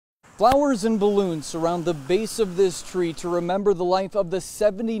Flowers and balloons surround the base of this tree to remember the life of the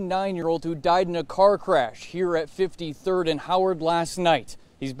 79-year-old who died in a car crash here at 53rd and Howard last night.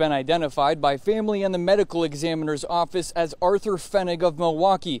 He's been identified by family and the medical examiner's office as Arthur Pfennig of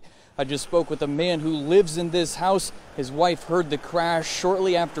Milwaukee. I just spoke with a man who lives in this house. His wife heard the crash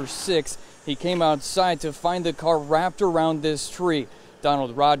shortly after 6. He came outside to find the car wrapped around this tree.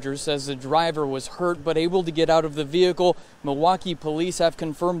 Donald Rogers says the driver was hurt but able to get out of the vehicle. Milwaukee Police have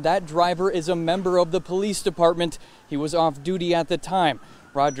confirmed that driver is a member of the police department. He was off duty at the time.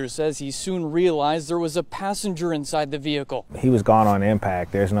 Rogers says he soon realized there was a passenger inside the vehicle. He was gone on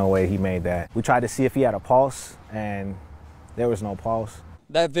impact. There's no way he made that. We tried to see if he had a pulse, and there was no pulse.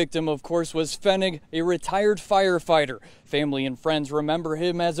 That victim, of course, was Pfennig, a retired firefighter. Family and friends remember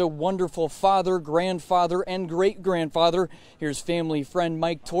him as a wonderful father, grandfather, and great-grandfather. Here's family friend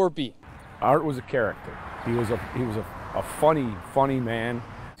Mike Torpy. Art was a character. He was a funny man.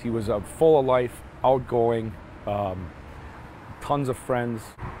 He was full of life, outgoing, tons of friends.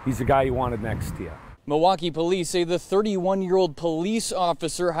 He's the guy you wanted next to you. Milwaukee Police say the 31-year-old police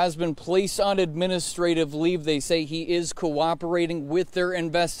officer has been placed on administrative leave. They say he is cooperating with their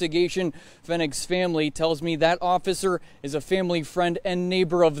investigation. Pfennig's family tells me that officer is a family friend and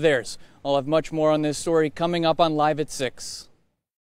neighbor of theirs. I'll have much more on this story coming up on Live at 6.